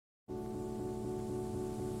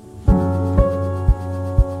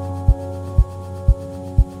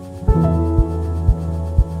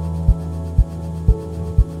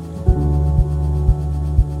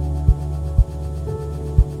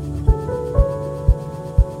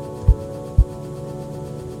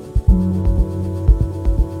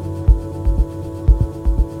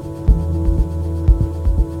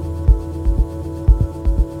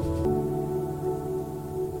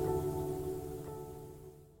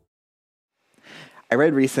I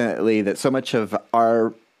read recently that so much of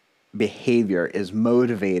our behavior is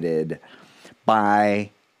motivated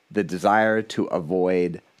by the desire to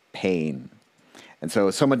avoid pain. And so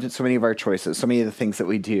many of our choices, so many of the things that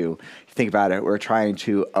we do, if you think about it, we're trying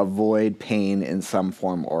to avoid pain in some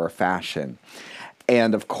form or fashion.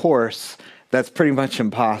 And of course, that's pretty much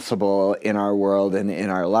impossible in our world and in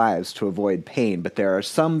our lives to avoid pain. But there are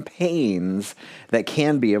some pains that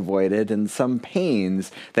can be avoided and some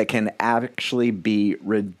pains that can actually be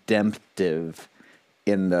redemptive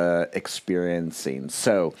in the experiencing.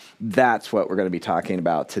 So that's what we're going to be talking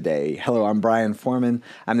about today. Hello, I'm Brian Foreman.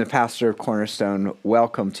 I'm the pastor of Cornerstone.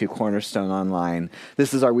 Welcome to Cornerstone Online.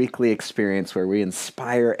 This is our weekly experience where we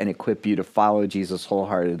inspire and equip you to follow Jesus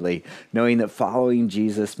wholeheartedly, knowing that following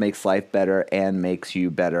Jesus makes life better and makes you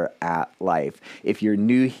better at life. If you're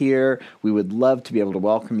new here, we would love to be able to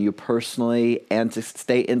welcome you personally and to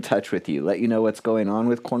stay in touch with you, let you know what's going on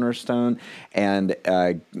with Cornerstone, and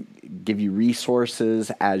give you resources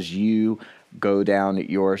as you go down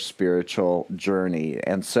your spiritual journey.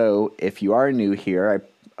 And so if you are new here, I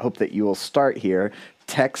hope that you will start here.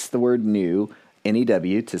 Text the word new,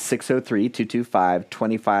 N-E-W, to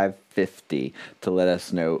 603-225-2550 to let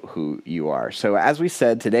us know who you are. So as we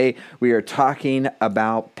said, today we are talking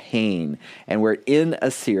about pain. And we're in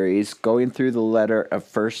a series going through the letter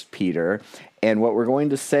of 1 Peter. And what we're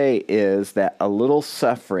going to say is that a little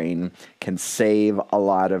suffering can save a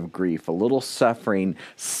lot of grief. A little suffering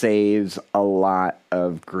saves a lot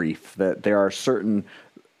of grief. That there are certain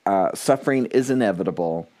suffering is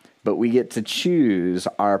inevitable, but we get to choose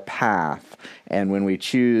our path. And when we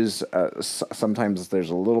choose, sometimes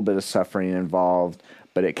there's a little bit of suffering involved,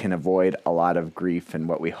 but it can avoid a lot of grief. And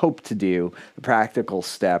what we hope to do, the practical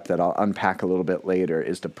step that I'll unpack a little bit later,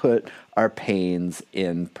 is to put our pains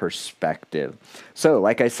in perspective. So,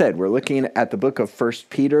 like I said, we're looking at the book of 1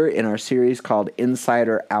 Peter in our series called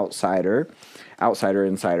Insider, Outsider,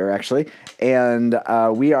 Insider, actually. And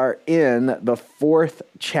we are in the fourth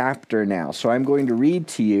chapter now. So I'm going to read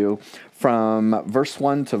to you from verse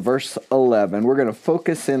 1 to verse 11. We're going to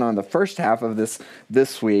focus in on the first half of this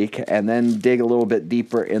week and then dig a little bit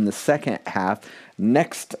deeper in the second half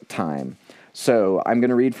next time. So I'm going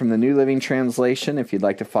to read from the New Living Translation if you'd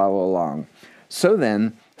like to follow along. So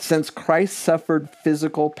then, since Christ suffered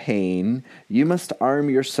physical pain, you must arm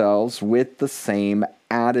yourselves with the same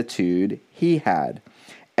attitude he had,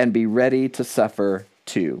 and be ready to suffer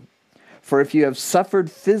too. For if you have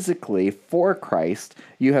suffered physically for Christ,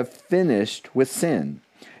 you have finished with sin.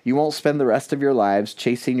 You won't spend the rest of your lives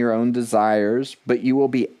chasing your own desires, but you will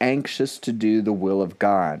be anxious to do the will of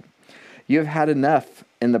God. You have had enough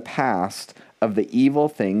in the past of the evil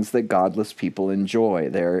things that godless people enjoy,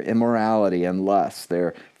 their immorality and lust,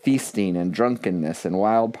 their feasting and drunkenness and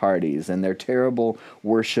wild parties, and their terrible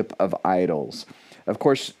worship of idols. Of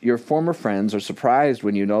course, your former friends are surprised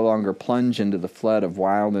when you no longer plunge into the flood of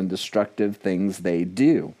wild and destructive things they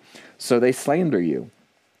do. So they slander you.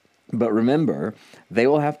 But remember, they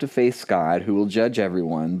will have to face God, who will judge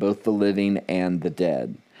everyone, both the living and the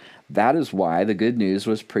dead. That is why the good news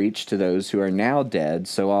was preached to those who are now dead,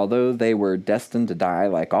 so although they were destined to die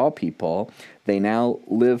like all people, they now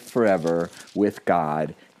live forever with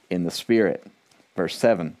God in the Spirit. Verse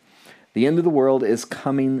 7. The end of the world is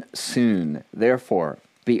coming soon. Therefore,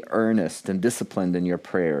 be earnest and disciplined in your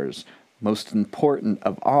prayers. Most important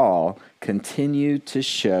of all, continue to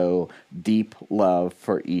show deep love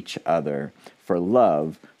for each other, for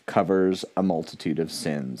love covers a multitude of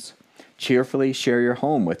sins. Cheerfully share your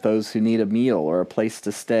home with those who need a meal or a place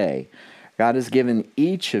to stay. God has given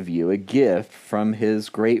each of you a gift from his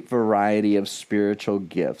great variety of spiritual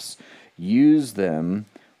gifts. Use them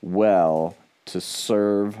well to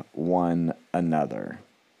serve one another.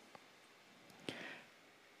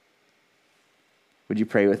 Would you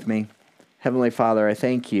pray with me? Heavenly Father, I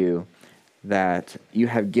thank you that you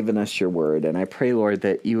have given us your word, and I pray, Lord,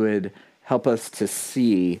 that you would help us to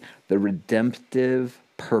see the redemptive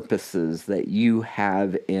purposes that you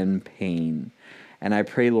have in pain. And I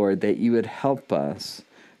pray, Lord, that you would help us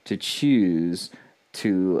to choose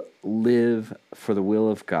to live for the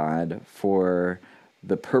will of God, for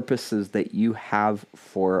the purposes that you have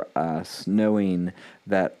for us, knowing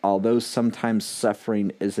that although sometimes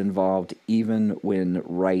suffering is involved, even when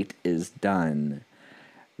right is done,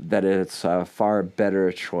 that it's a far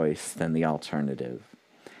better choice than the alternative.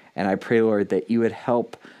 And I pray, Lord, that you would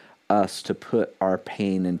help us to put our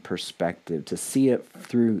pain in perspective, to see it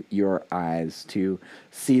through your eyes, to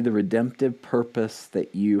see the redemptive purpose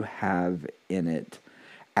that you have in it,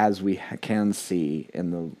 as we can see in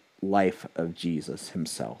the life of Jesus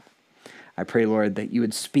himself. I pray, Lord, that you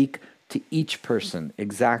would speak to each person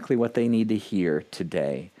exactly what they need to hear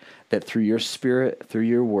today, that through your Spirit, through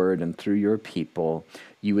your word, and through your people,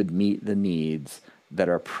 you would meet the needs that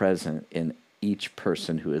are present in each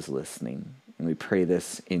person who is listening. And we pray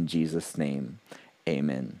this in Jesus' name.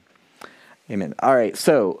 Amen. Amen. All right,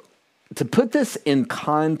 so to put this in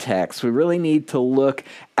context, we really need to look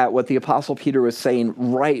at what the Apostle Peter was saying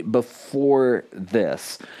right before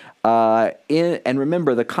this. And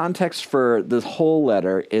remember, the context for this whole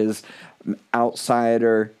letter is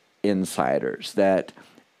outsider, insiders, that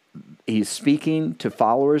he's speaking to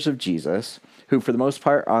followers of Jesus who, for the most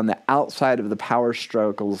part, are on the outside of the power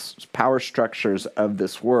structures of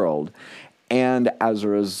this world, and as a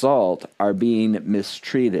result are being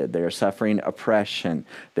mistreated. They're suffering oppression.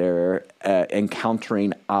 They're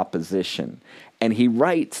encountering opposition. And he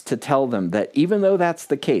writes to tell them that even though that's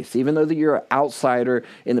the case, even though that you're an outsider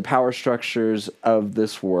in the power structures of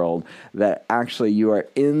this world, that actually you are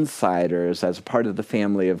insiders as a part of the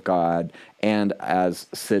family of God and as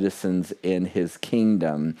citizens in his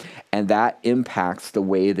kingdom. And that impacts the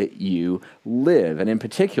way that you live, and in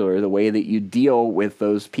particular, the way that you deal with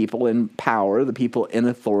those people in power, the people in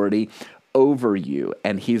authority over you.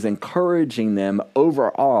 And he's encouraging them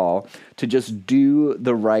overall to just do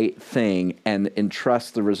the right thing and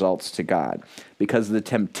entrust the results to God. Because the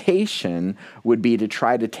temptation would be to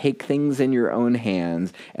try to take things in your own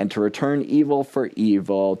hands and to return evil for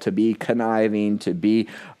evil, to be conniving, to be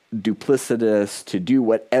duplicitous, to do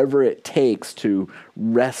whatever it takes to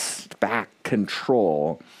wrest back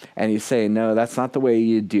control. And he's saying, no, that's not the way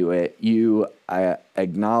you do it. You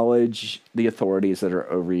acknowledge the authorities that are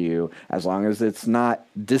over you. As long as it's not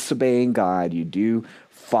disobeying God, you do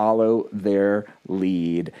follow their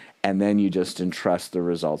lead, and then you just entrust the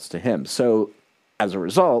results to him. So as a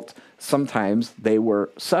result, sometimes they were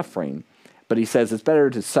suffering. But he says it's better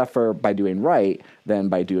to suffer by doing right than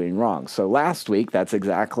by doing wrong. So last week, that's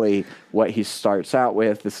exactly what he starts out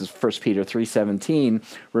with. This is 1 Peter 3:17.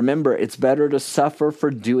 Remember, it's better to suffer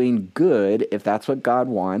for doing good, if that's what God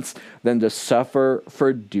wants, than to suffer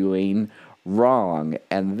for doing wrong.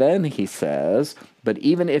 And then he says, but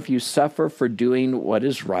even if you suffer for doing what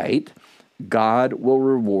is right, God will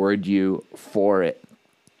reward you for it.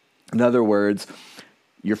 In other words,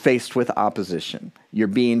 you're faced with opposition. You're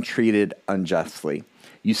being treated unjustly.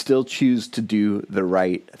 You still choose to do the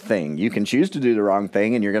right thing. You can choose to do the wrong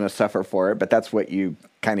thing and you're going to suffer for it, but that's what you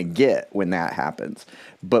kind of get when that happens.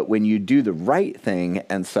 But when you do the right thing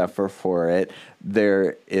and suffer for it,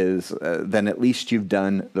 there is then at least you've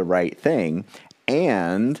done the right thing.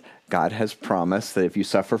 And God has promised that if you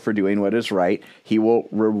suffer for doing what is right, he will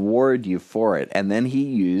reward you for it. And then he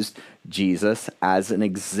used Jesus as an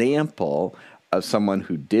example of someone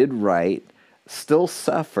who did right, still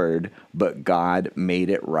suffered, but God made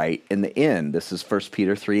it right in the end. This is 1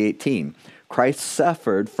 Peter 3:18. Christ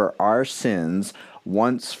suffered for our sins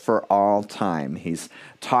once for all time. He's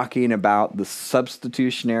talking about the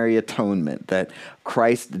substitutionary atonement, that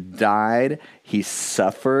Christ died, he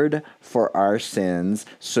suffered for our sins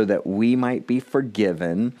so that we might be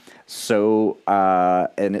forgiven. So,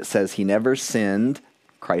 and it says he never sinned.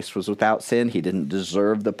 Christ was without sin. He didn't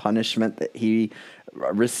deserve the punishment that he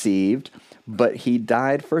received, but he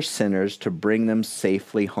died for sinners to bring them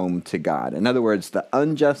safely home to God. In other words, the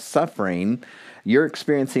unjust suffering, you're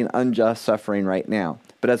experiencing unjust suffering right now.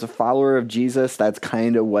 But as a follower of Jesus, that's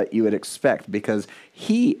kind of what you would expect, because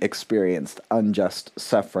he experienced unjust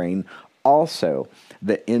suffering also.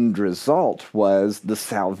 The end result was the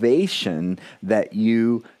salvation that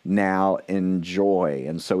you now enjoy.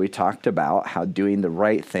 And so we talked about how doing the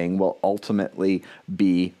right thing will ultimately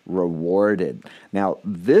be rewarded. Now,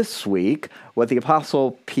 this week, what the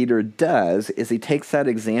Apostle Peter does is he takes that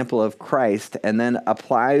example of Christ and then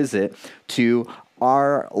applies it to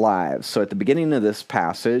our lives. So at the beginning of this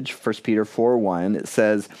passage, 1 Peter 4:1, it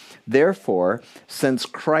says, therefore, since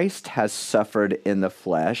Christ has suffered in the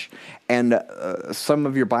flesh, and some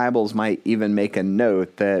of your Bibles might even make a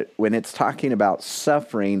note that when it's talking about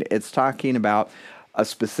suffering, it's talking about a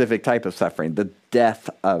specific type of suffering, the death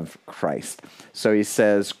of Christ. So he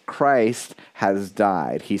says, Christ has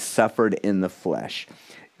died. He suffered in the flesh.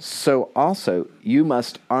 So also, you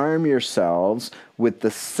must arm yourselves with the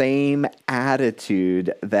same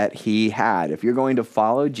attitude that he had. If you're going to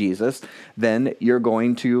follow Jesus, then you're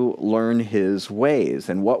going to learn his ways.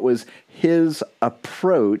 And what was his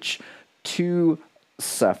approach to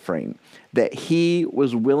suffering? That he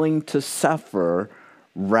was willing to suffer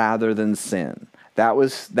rather than sin. That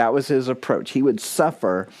was his approach. He would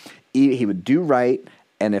suffer, he would do right,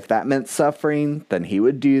 and if that meant suffering, then he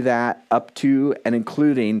would do that up to and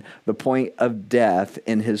including the point of death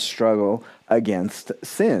in his struggle against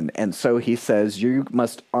sin. And so he says, you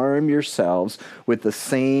must arm yourselves with the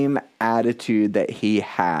same attitude that he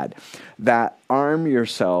had. That arm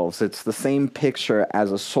yourselves, it's the same picture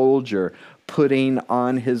as a soldier putting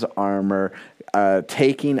on his armor,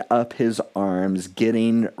 taking up his arms,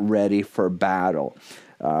 getting ready for battle.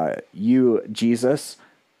 Jesus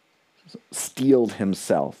steeled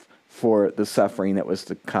himself for the suffering that was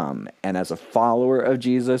to come. And as a follower of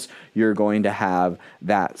Jesus, you're going to have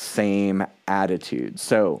that same attitude.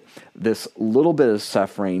 So this little bit of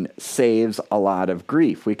suffering saves a lot of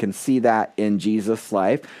grief. We can see that in Jesus'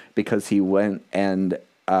 life because he went and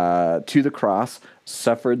to the cross,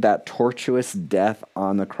 suffered that tortuous death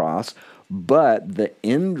on the cross, but the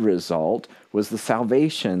end result was the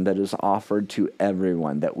salvation that is offered to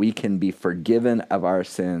everyone, that we can be forgiven of our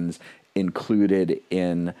sins, included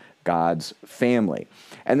in God's family.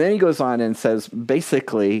 And then he goes on and says,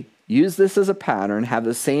 basically, use this as a pattern, have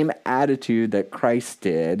the same attitude that Christ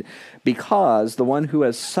did, because the one who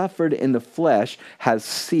has suffered in the flesh has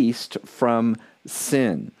ceased from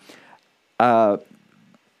sin.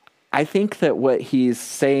 I think that what he's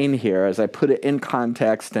saying here, as I put it in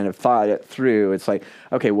context and have thought it through, it's like,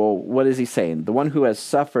 okay, well, what is he saying? The one who has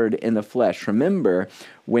suffered in the flesh. Remember,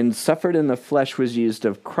 when suffered in the flesh was used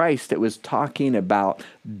of Christ, it was talking about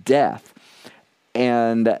death.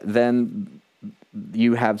 And then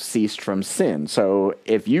you have ceased from sin. So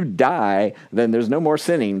if you die, then there's no more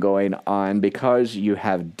sinning going on because you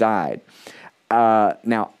have died.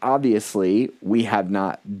 Now, obviously, we have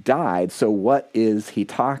not died, so what is he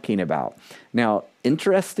talking about? Now,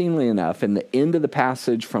 interestingly enough, in the end of the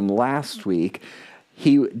passage from last week,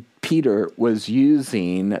 Peter was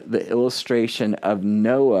using the illustration of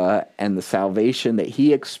Noah and the salvation that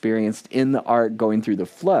he experienced in the ark going through the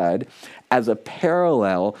flood as a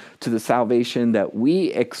parallel to the salvation that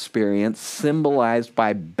we experience, symbolized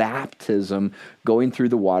by baptism, going through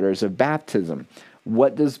the waters of baptism.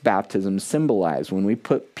 What does baptism symbolize? When we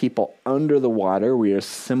put people under the water, we are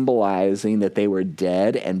symbolizing that they were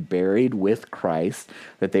dead and buried with Christ,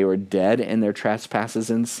 that they were dead in their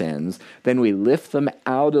trespasses and sins. Then we lift them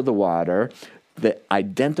out of the water,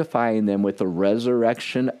 identifying them with the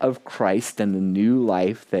resurrection of Christ and the new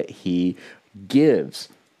life that he gives.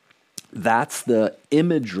 That's the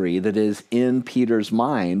imagery that is in Peter's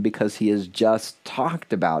mind because he has just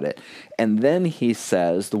talked about it. And then he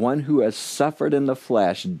says, the one who has suffered in the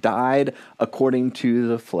flesh, died according to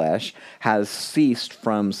the flesh, has ceased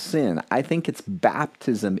from sin. I think it's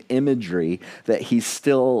baptism imagery that he's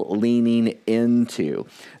still leaning into,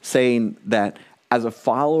 saying that as a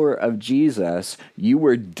follower of Jesus, you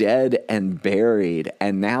were dead and buried,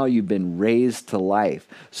 and now you've been raised to life.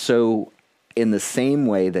 So in the same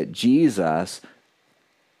way that Jesus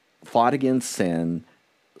fought against sin,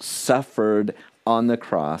 suffered on the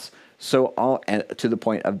cross, to the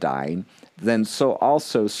point of dying, then so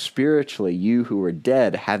also spiritually you who were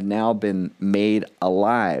dead have now been made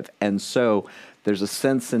alive. And so there's a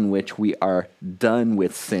sense in which we are done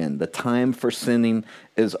with sin. The time for sinning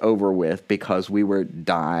is over with because we have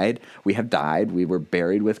died, we were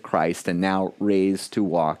buried with Christ, and now raised to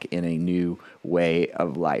walk in a new way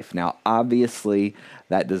of life. Now, obviously,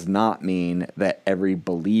 that does not mean that every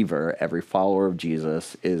believer, every follower of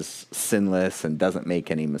Jesus is sinless and doesn't make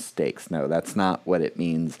any mistakes. No, that's not what it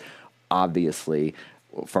means. Obviously,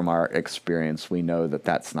 from our experience, we know that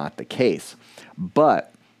that's not the case.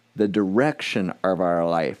 But the direction of our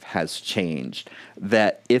life has changed.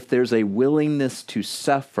 That if there's a willingness to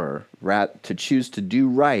suffer, to choose to do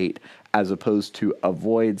right as opposed to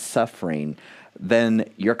avoid suffering, then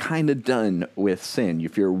you're kind of done with sin.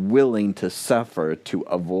 If you're willing to suffer to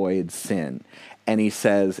avoid sin. And he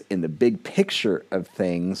says, in the big picture of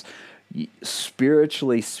things,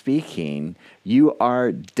 spiritually speaking, you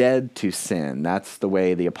are dead to sin. That's the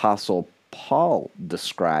way the Apostle Paul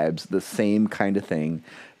describes the same kind of thing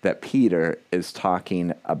that Peter is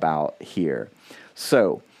talking about here.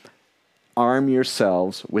 So, arm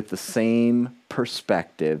yourselves with the same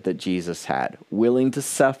perspective that Jesus had, willing to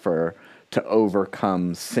suffer to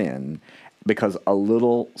overcome sin, because a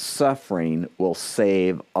little suffering will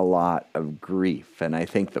save a lot of grief. And I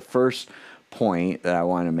think the first point that I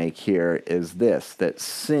want to make here is this, that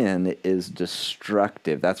sin is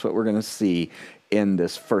destructive. That's what we're going to see in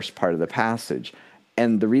this first part of the passage.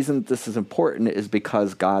 And the reason this is important is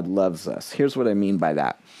because God loves us. Here's what I mean by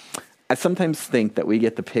that. I sometimes think that we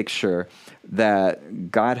get the picture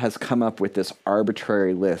that God has come up with this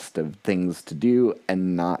arbitrary list of things to do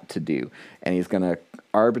and not to do. And he's going to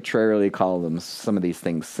arbitrarily call them, some of these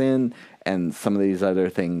things sin and some of these other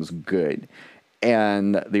things good.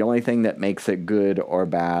 And the only thing that makes it good or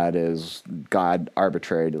bad is God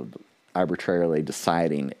arbitrarily arbitrarily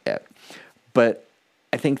deciding it. But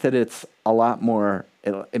I think that it's a lot more,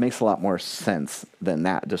 it makes a lot more sense than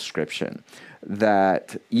that description.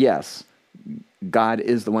 That, yes, God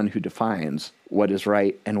is the one who defines what is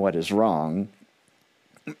right and what is wrong.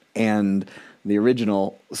 And the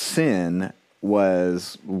original sin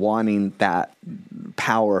was wanting that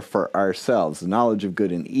power for ourselves. The knowledge of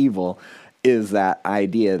good and evil is that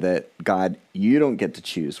idea that, God, you don't get to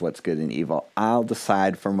choose what's good and evil. I'll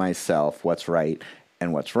decide for myself what's right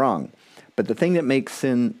and what's wrong. But the thing that makes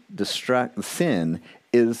sin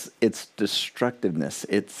is its destructiveness.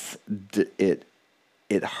 It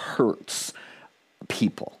hurts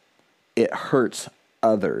people. It hurts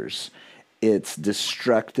others. It's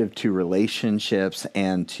destructive to relationships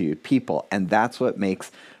and to people. And that's what makes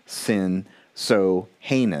sin so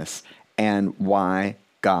heinous, and why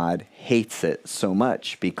God hates it so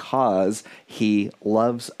much, because he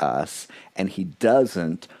loves us and he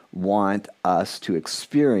doesn't want us to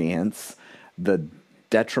experience the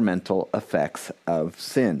detrimental effects of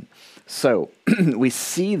sin. So we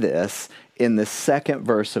see this in the second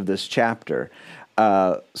verse of this chapter.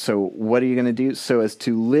 So what are you going to do? So as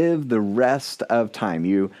to live the rest of time,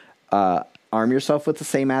 you arm yourself with the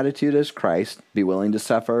same attitude as Christ, be willing to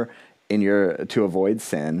suffer to avoid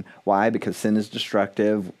sin. Why? Because sin is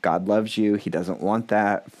destructive. God loves you. He doesn't want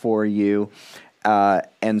that for you.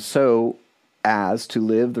 And so as to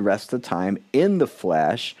live the rest of the time in the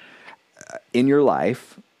flesh, in your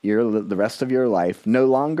life, the rest of your life, no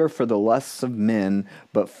longer for the lusts of men,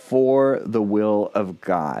 but for the will of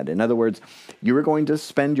God. In other words, you are going to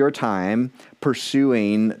spend your time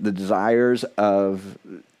pursuing the desires of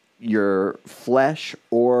your flesh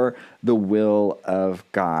or the will of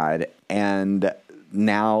God. And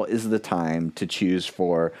now is the time to choose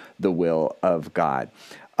for the will of God.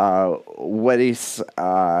 What he's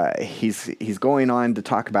going on to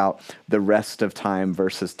talk about the rest of time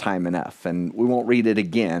versus time enough. And we won't read it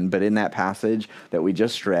again, but in that passage that we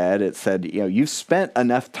just read, it said, you've spent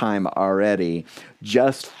enough time already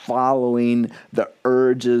just following the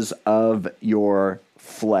urges of your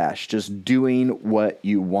flesh, just doing what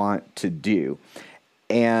you want to do.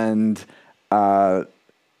 And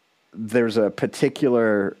there's a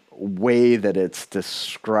particular way that it's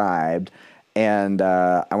described, and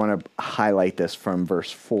I want to highlight this from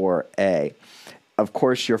verse 4a. Of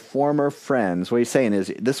course, your former friends, what he's saying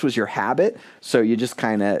is this was your habit, so you just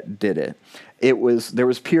kind of did it. There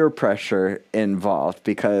was peer pressure involved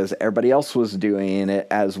because everybody else was doing it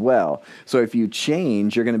as well. So if you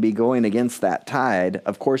change, you're going to be going against that tide.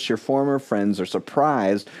 Of course, your former friends are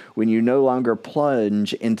surprised when you no longer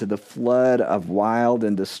plunge into the flood of wild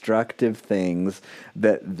and destructive things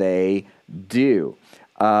that they do.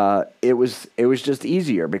 It was just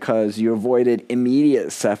easier because you avoided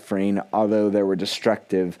immediate suffering, although there were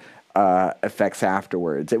destructive effects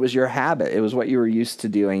afterwards. It was your habit. It was what you were used to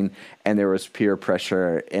doing, and there was peer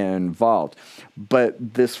pressure involved.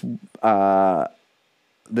 But this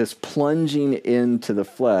plunging into the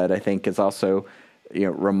flood, I think, is also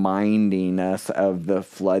reminding us of the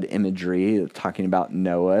flood imagery, talking about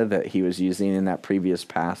Noah that he was using in that previous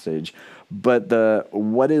passage. But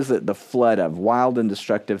what is it the flood of? Wild and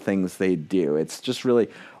destructive things they do. It's just really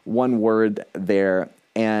one word there,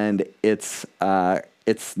 and it's a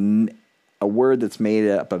word that's made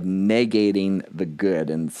up of negating the good.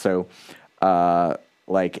 And so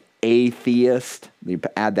like atheist, you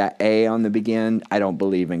add that A on the begin, I don't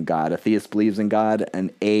believe in God. A theist believes in God,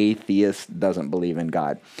 an atheist doesn't believe in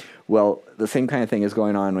God. Well, the same kind of thing is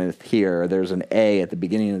going on with here. There's an A at the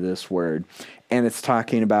beginning of this word, and it's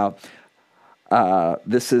talking about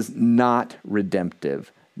this is not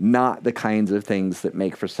redemptive, not the kinds of things that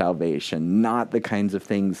make for salvation, not the kinds of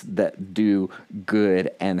things that do good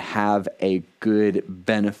and have a good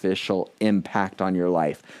beneficial impact on your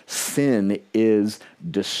life. Sin is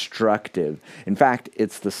destructive. In fact,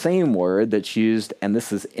 it's the same word that's used, and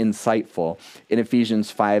this is insightful, in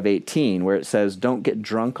Ephesians 5:18, where it says, don't get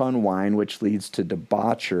drunk on wine, which leads to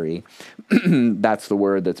debauchery. That's the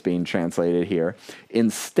word that's being translated here.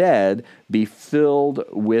 Instead, be filled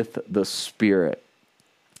with the Spirit.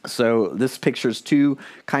 So this pictures two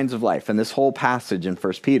kinds of life, and this whole passage in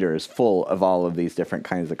 1 Peter is full of all of these different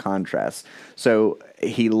kinds of contrasts. So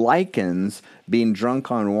he likens being drunk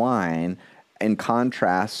on wine in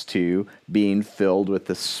contrast to being filled with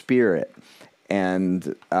the Spirit.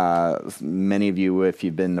 And many of you, if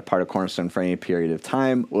you've been a part of Cornerstone for any period of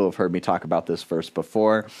time, will have heard me talk about this verse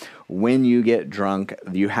before. When you get drunk,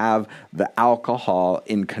 you have the alcohol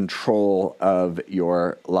in control of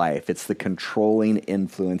your life. It's the controlling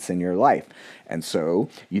influence in your life. And so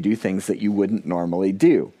you do things that you wouldn't normally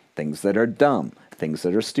do, things that are dumb, things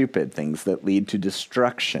that are stupid, things that lead to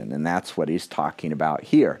destruction, and that's what he's talking about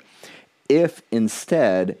here. If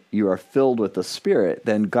instead you are filled with the Spirit,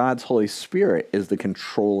 then God's Holy Spirit is the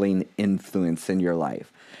controlling influence in your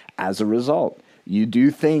life. As a result, you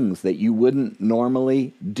do things that you wouldn't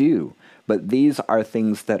normally do, but these are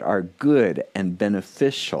things that are good and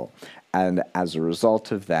beneficial. And as a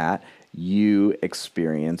result of that, you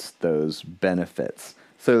experience those benefits.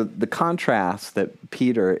 So the contrast that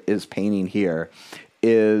Peter is painting here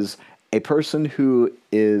is a person who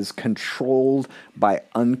is controlled by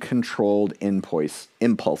uncontrolled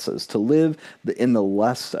impulses. To live in the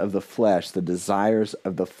lust of the flesh, the desires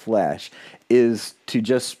of the flesh, is to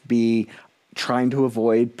just be trying to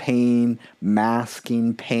avoid pain,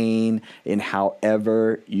 masking pain in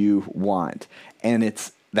however you want. And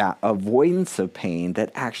it's that avoidance of pain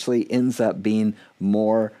that actually ends up being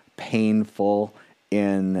more painful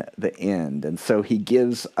in the end. And so he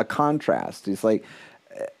gives a contrast. He's like,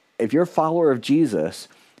 if you're a follower of Jesus,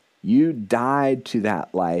 you died to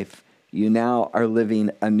that life. You now are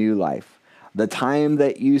living a new life. The time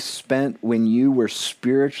that you spent when you were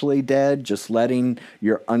spiritually dead, just letting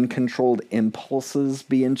your uncontrolled impulses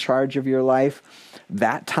be in charge of your life,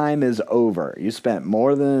 that time is over. You spent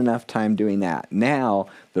more than enough time doing that. Now,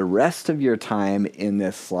 the rest of your time in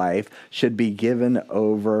this life should be given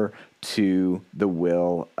over to the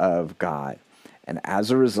will of God. And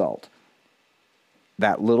as a result,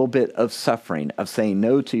 that little bit of suffering, of saying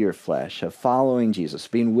no to your flesh, of following Jesus,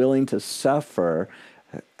 being willing to suffer,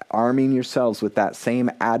 arming yourselves with that same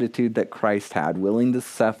attitude that Christ had, willing to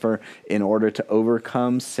suffer in order to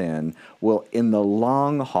overcome sin, will in the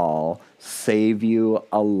long haul save you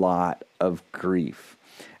a lot of grief.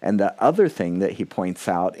 And the other thing that he points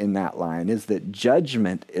out in that line is that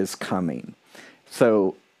judgment is coming.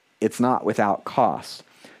 So it's not without cost.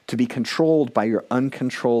 To be controlled by your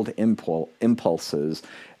uncontrolled impulses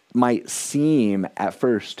might seem at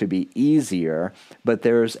first to be easier, but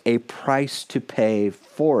there's a price to pay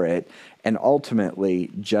for it, and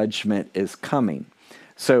ultimately judgment is coming.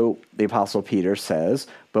 So the Apostle Peter says,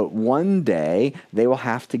 but one day they will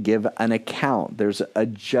have to give an account. There's a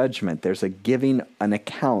judgment. There's a giving an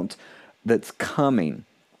account that's coming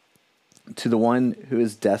to the one who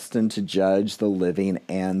is destined to judge the living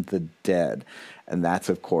and the dead. And that's,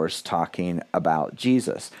 of course, talking about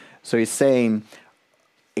Jesus. So he's saying,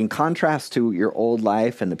 in contrast to your old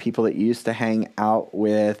life and the people that you used to hang out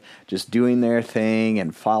with, just doing their thing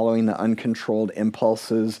and following the uncontrolled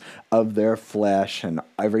impulses of their flesh and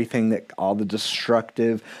everything that, all the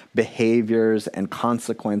destructive behaviors and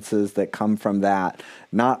consequences that come from that,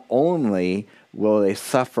 not only will they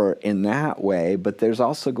suffer in that way, but there's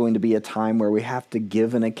also going to be a time where we have to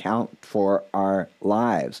give an account for our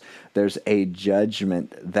lives. There's a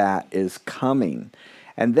judgment that is coming.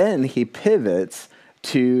 And then he pivots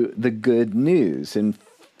to the good news. In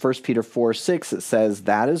 1 Peter 4:6, it says,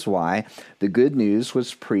 that is why the good news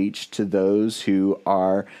was preached to those who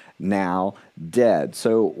are now dead.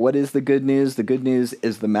 So what is the good news? The good news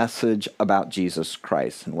is the message about Jesus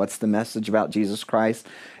Christ. And what's the message about Jesus Christ?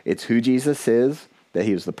 It's who Jesus is, that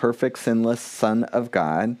he was the perfect, sinless Son of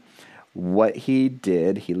God. What he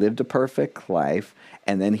did, he lived a perfect life,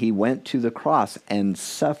 and then he went to the cross and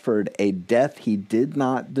suffered a death he did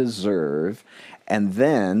not deserve. And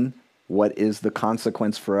then, what is the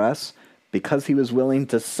consequence for us? Because he was willing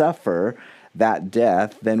to suffer that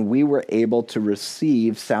death, then we were able to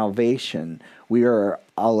receive salvation. We are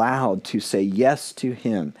allowed to say yes to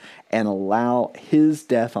him and allow his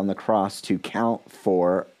death on the cross to count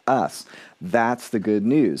for us. That's the good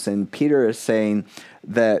news. And Peter is saying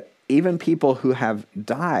that even people who have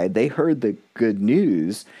died, they heard the good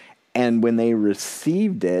news, and when they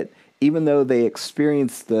received it, even though they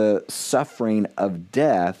experienced the suffering of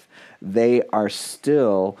death, they are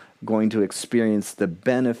still going to experience the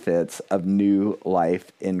benefits of new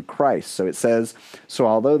life in Christ. So it says, so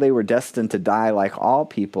although they were destined to die like all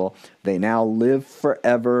people, they now live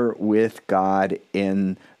forever with God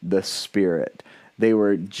in the Spirit. They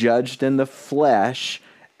were judged in the flesh.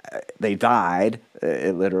 They died,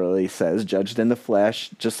 it literally says, judged in the flesh,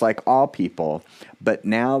 just like all people. But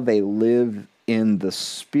now they live in the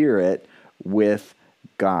Spirit with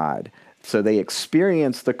God. So they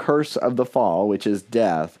experience the curse of the fall, which is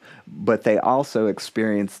death, but they also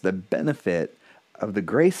experience the benefit of the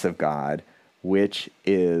grace of God, which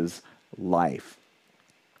is life.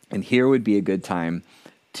 And here would be a good time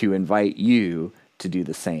to invite you to do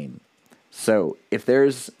the same. So if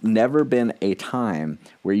there's never been a time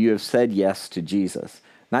where you have said yes to Jesus,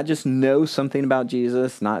 not just know something about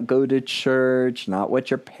Jesus, not go to church, not what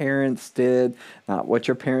your parents did, not what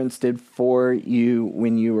your parents did for you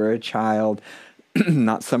when you were a child,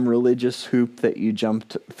 not some religious hoop that you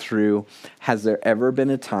jumped through. Has there ever been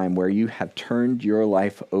a time where you have turned your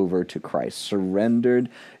life over to Christ, surrendered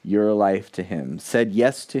your life to him, said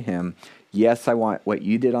yes to him? Yes, I want what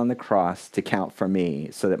you did on the cross to count for me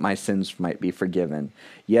so that my sins might be forgiven.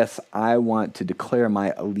 Yes, I want to declare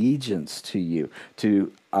my allegiance to you,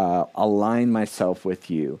 to align myself with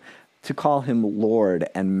you, to call him Lord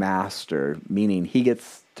and Master, meaning he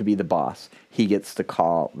gets to be the boss. He gets to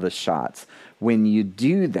call the shots. When you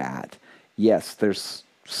do that, yes, there's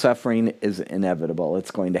suffering is inevitable.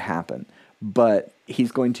 It's going to happen. But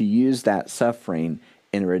he's going to use that suffering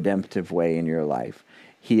in a redemptive way in your life.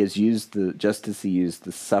 He has used just as he used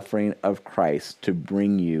the suffering of Christ to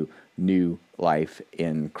bring you new life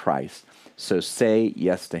in Christ. So say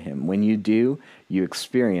yes to him. When you do, you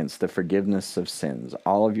experience the forgiveness of sins.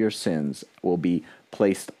 All of your sins will be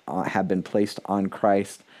have been placed on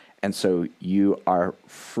Christ, and so you are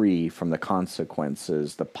free from the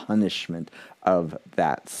consequences, the punishment of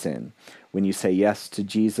that sin. When you say yes to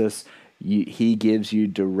Jesus, he gives you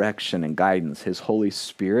direction and guidance. His Holy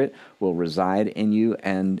Spirit will reside in you,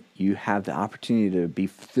 and you have the opportunity to be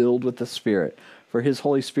filled with the Spirit, for his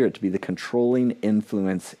Holy Spirit to be the controlling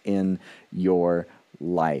influence in your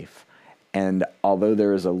life. And although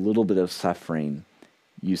there is a little bit of suffering,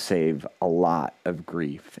 you save a lot of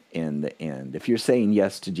grief in the end. If you're saying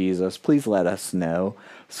yes to Jesus, please let us know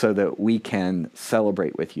so that we can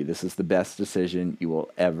celebrate with you. This is the best decision you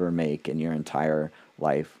will ever make in your entire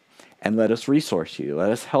life. And let us resource you.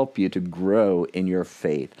 Let us help you to grow in your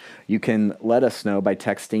faith. You can let us know by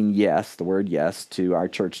texting yes, the word yes, to our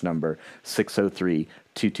church number,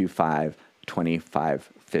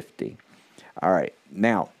 603-225-2550. All right,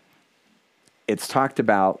 now, it's talked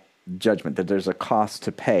about judgment, that there's a cost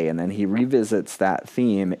to pay. And then he revisits that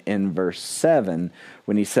theme in verse 7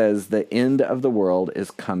 when he says the end of the world is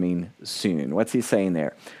coming soon. What's he saying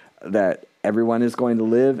there? That everyone is going to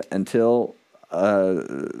live until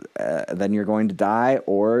then you're going to die,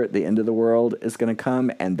 or the end of the world is going to come,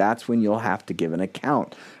 and that's when you'll have to give an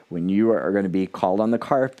account, when you are going to be called on the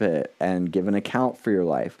carpet and give an account for your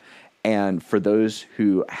life. And for those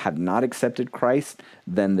who have not accepted Christ,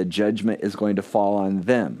 then the judgment is going to fall on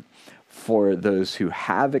them. For those who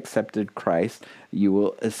have accepted Christ, you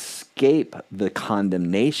will escape the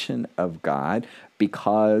condemnation of God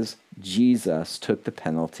because Jesus took the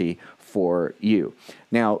penalty for you.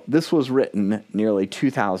 Now, this was written nearly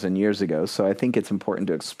 2,000 years ago, so I think it's important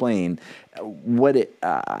to explain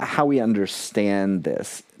how we understand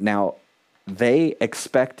this. Now, they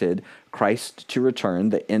expected Christ to return,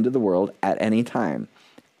 the end of the world, at any time,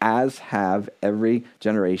 as have every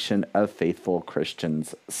generation of faithful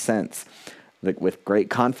Christians since. With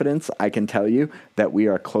great confidence, I can tell you that we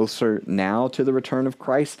are closer now to the return of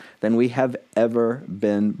Christ than we have ever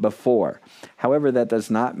been before. However, that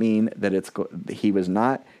does not mean that he is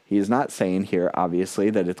not saying here,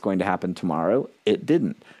 obviously, that it's going to happen tomorrow. It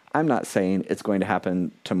didn't. I'm not saying it's going to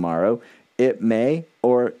happen tomorrow. It may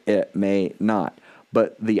or it may not.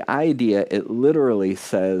 But the idea, it literally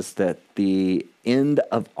says that the end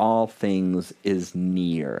of all things is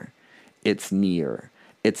near. It's near.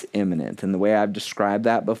 It's imminent. And the way I've described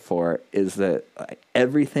that before is that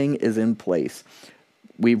everything is in place.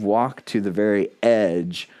 We've walked to the very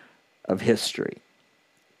edge of history.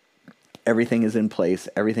 Everything is in place.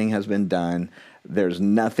 Everything has been done. There's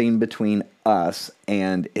nothing between us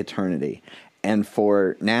and eternity. And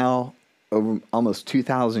for now, over almost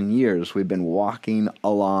 2,000 years, we've been walking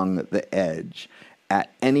along the edge.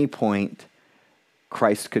 At any point,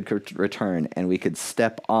 Christ could return and we could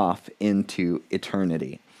step off into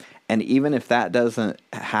eternity. And even if that doesn't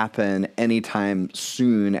happen anytime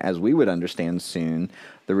soon, as we would understand soon,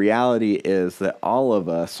 the reality is that all of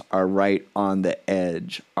us are right on the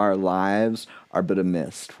edge. Our lives are but a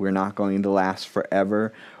mist. We're not going to last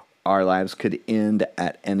forever. Our lives could end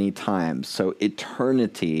at any time. So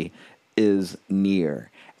eternity is near.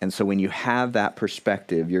 And so when you have that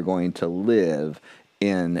perspective, you're going to live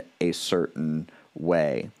in a certain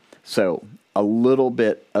way. So a little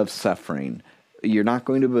bit of suffering. You're not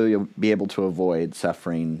going to be able to avoid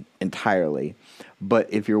suffering entirely,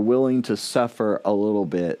 but if you're willing to suffer a little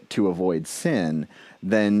bit to avoid sin,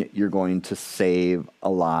 then you're going to save a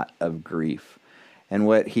lot of grief. And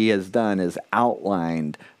what he has done is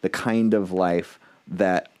outlined the kind of life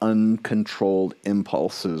that uncontrolled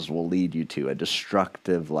impulses will lead you to, a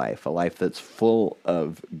destructive life, a life that's full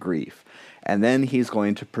of grief. And then he's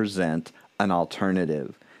going to present an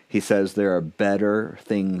alternative. He says there are better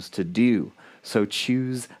things to do, so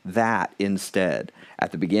choose that instead.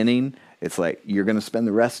 At the beginning, it's like you're going to spend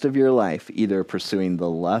the rest of your life either pursuing the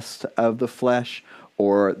lust of the flesh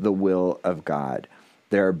or the will of God.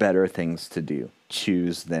 There are better things to do.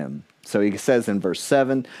 Choose them. So he says in verse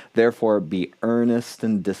 7, therefore be earnest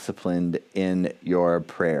and disciplined in your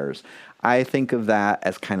prayers. I think of that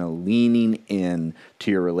as kind of leaning in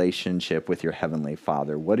to your relationship with your Heavenly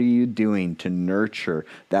Father. What are you doing to nurture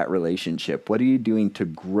that relationship? What are you doing to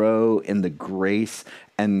grow in the grace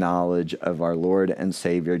and knowledge of our Lord and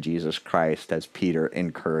Savior Jesus Christ, as Peter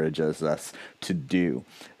encourages us to do?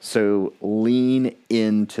 So lean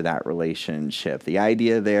into that relationship. The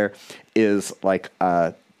idea there is like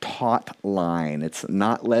a taut line. It's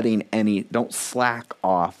not letting don't slack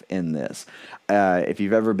off in this. If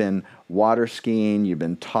you've ever been water skiing, you've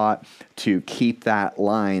been taught to keep that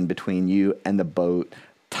line between you and the boat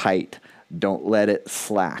tight. Don't let it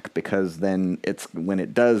slack, because then when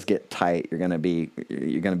it does get tight, you're going to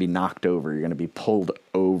be knocked over. You're going to be pulled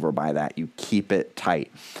over by that. You keep it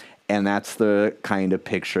tight. And that's the kind of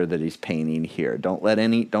picture that he's painting here.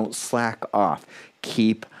 Don't slack off.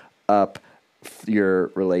 Keep up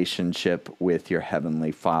your relationship with your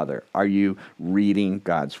Heavenly Father. Are you reading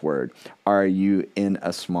God's Word? Are you in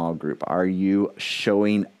a small group? Are you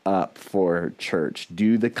showing up for church?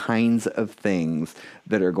 Do the kinds of things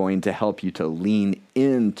that are going to help you to lean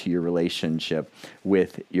into your relationship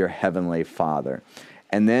with your Heavenly Father.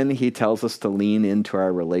 And then he tells us to lean into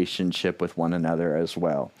our relationship with one another as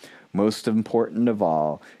well. Most important of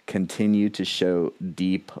all, continue to show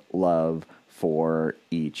deep love for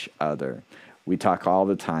each other. We talk all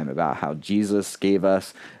the time about how Jesus gave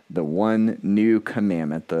us the one new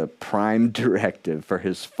commandment, the prime directive for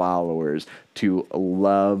his followers to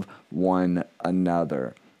love one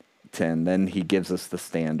another. And then he gives us the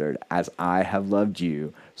standard, as I have loved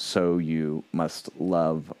you, so you must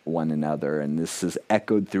love one another. And this is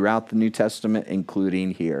echoed throughout the New Testament,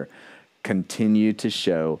 including here. Continue to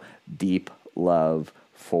show deep love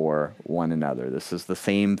for one another. This is the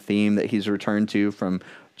same theme that he's returned to from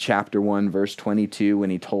chapter 1, verse 22, when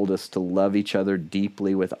he told us to love each other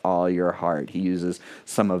deeply with all your heart. He uses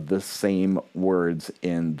some of the same words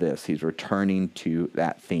in this. He's returning to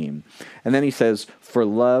that theme. And then he says, for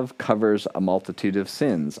love covers a multitude of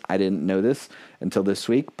sins. I didn't know this until this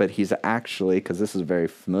week, but he's actually, because this is a very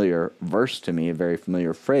familiar verse to me, a very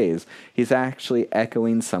familiar phrase, he's actually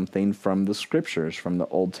echoing something from the scriptures, from the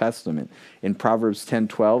Old Testament. In Proverbs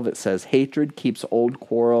 10:12, it says, hatred keeps old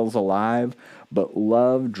quarrels alive, but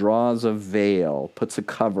love draws a veil, puts a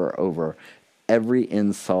cover over every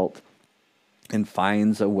insult, and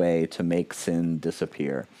finds a way to make sin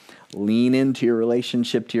disappear. Lean into your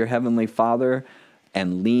relationship to your Heavenly Father,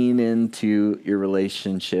 and lean into your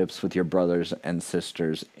relationships with your brothers and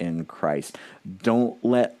sisters in Christ. Don't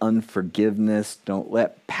let unforgiveness, don't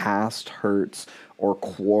let past hurts or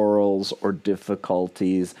quarrels or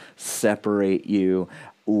difficulties separate you.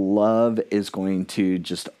 Love is going to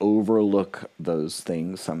just overlook those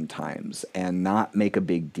things sometimes and not make a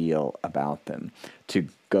big deal about them, to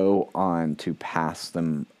go on to pass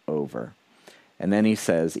them over. And then he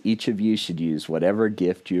says, each of you should use whatever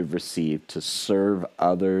gift you have received to serve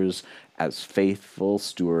others as faithful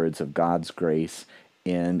stewards of God's grace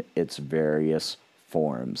in its various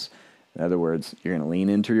forms. In other words, you're going to lean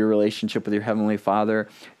into your relationship with your Heavenly Father.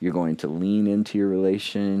 You're going to lean into your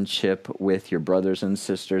relationship with your brothers and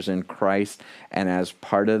sisters in Christ. And as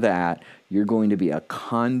part of that, you're going to be a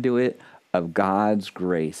conduit of God's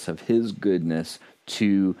grace, of His goodness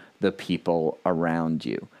to the people around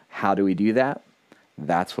you. How do we do that?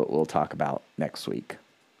 That's what we'll talk about next week.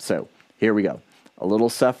 So here we go. A little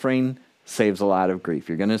suffering saves a lot of grief.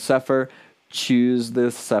 You're going to suffer. Choose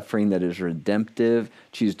this suffering that is redemptive.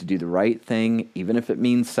 Choose to do the right thing, even if it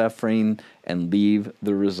means suffering, and leave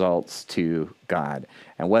the results to God.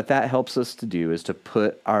 And what that helps us to do is to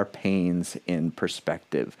put our pains in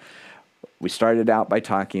perspective. We started out by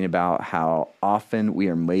talking about how often we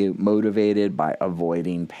are motivated by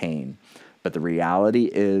avoiding pain. But the reality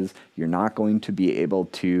is you're not going to be able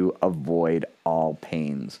to avoid all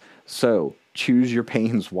pains. So choose your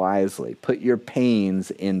pains wisely. Put your pains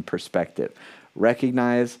in perspective.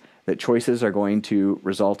 Recognize that choices are going to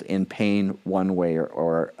result in pain one way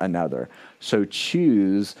or another. So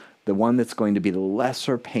choose the one that's going to be the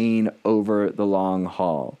lesser pain over the long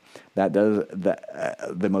haul. That does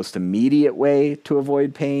the most immediate way to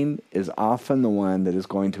avoid pain is often the one that is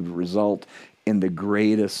going to result in the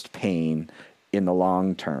greatest pain in the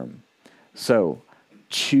long term. So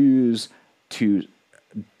choose to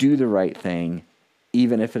do the right thing,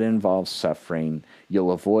 even if it involves suffering.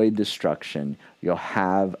 You'll avoid destruction, you'll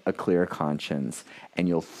have a clear conscience, and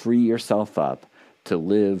you'll free yourself up to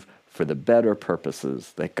live for the better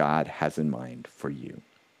purposes that God has in mind for you.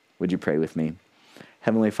 Would you pray with me?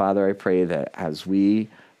 Heavenly Father, I pray that as we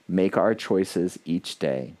make our choices each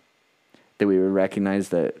day, that we would recognize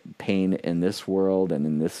that pain in this world and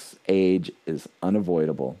in this age is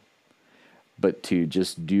unavoidable, but to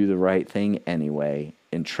just do the right thing anyway,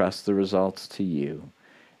 entrust the results to you,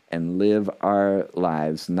 and live our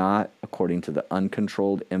lives not according to the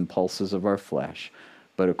uncontrolled impulses of our flesh,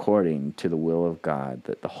 but according to the will of God,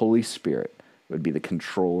 that the Holy Spirit would be the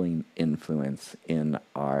controlling influence in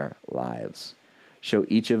our lives. Show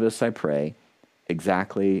each of us, I pray,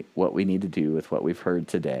 exactly what we need to do with what we've heard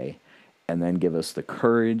today, and then give us the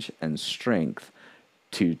courage and strength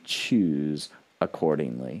to choose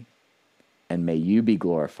accordingly. And may you be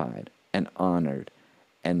glorified and honored,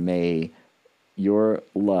 and may your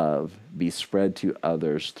love be spread to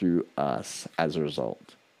others through us as a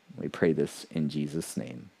result. We pray this in Jesus'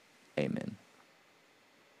 name. Amen.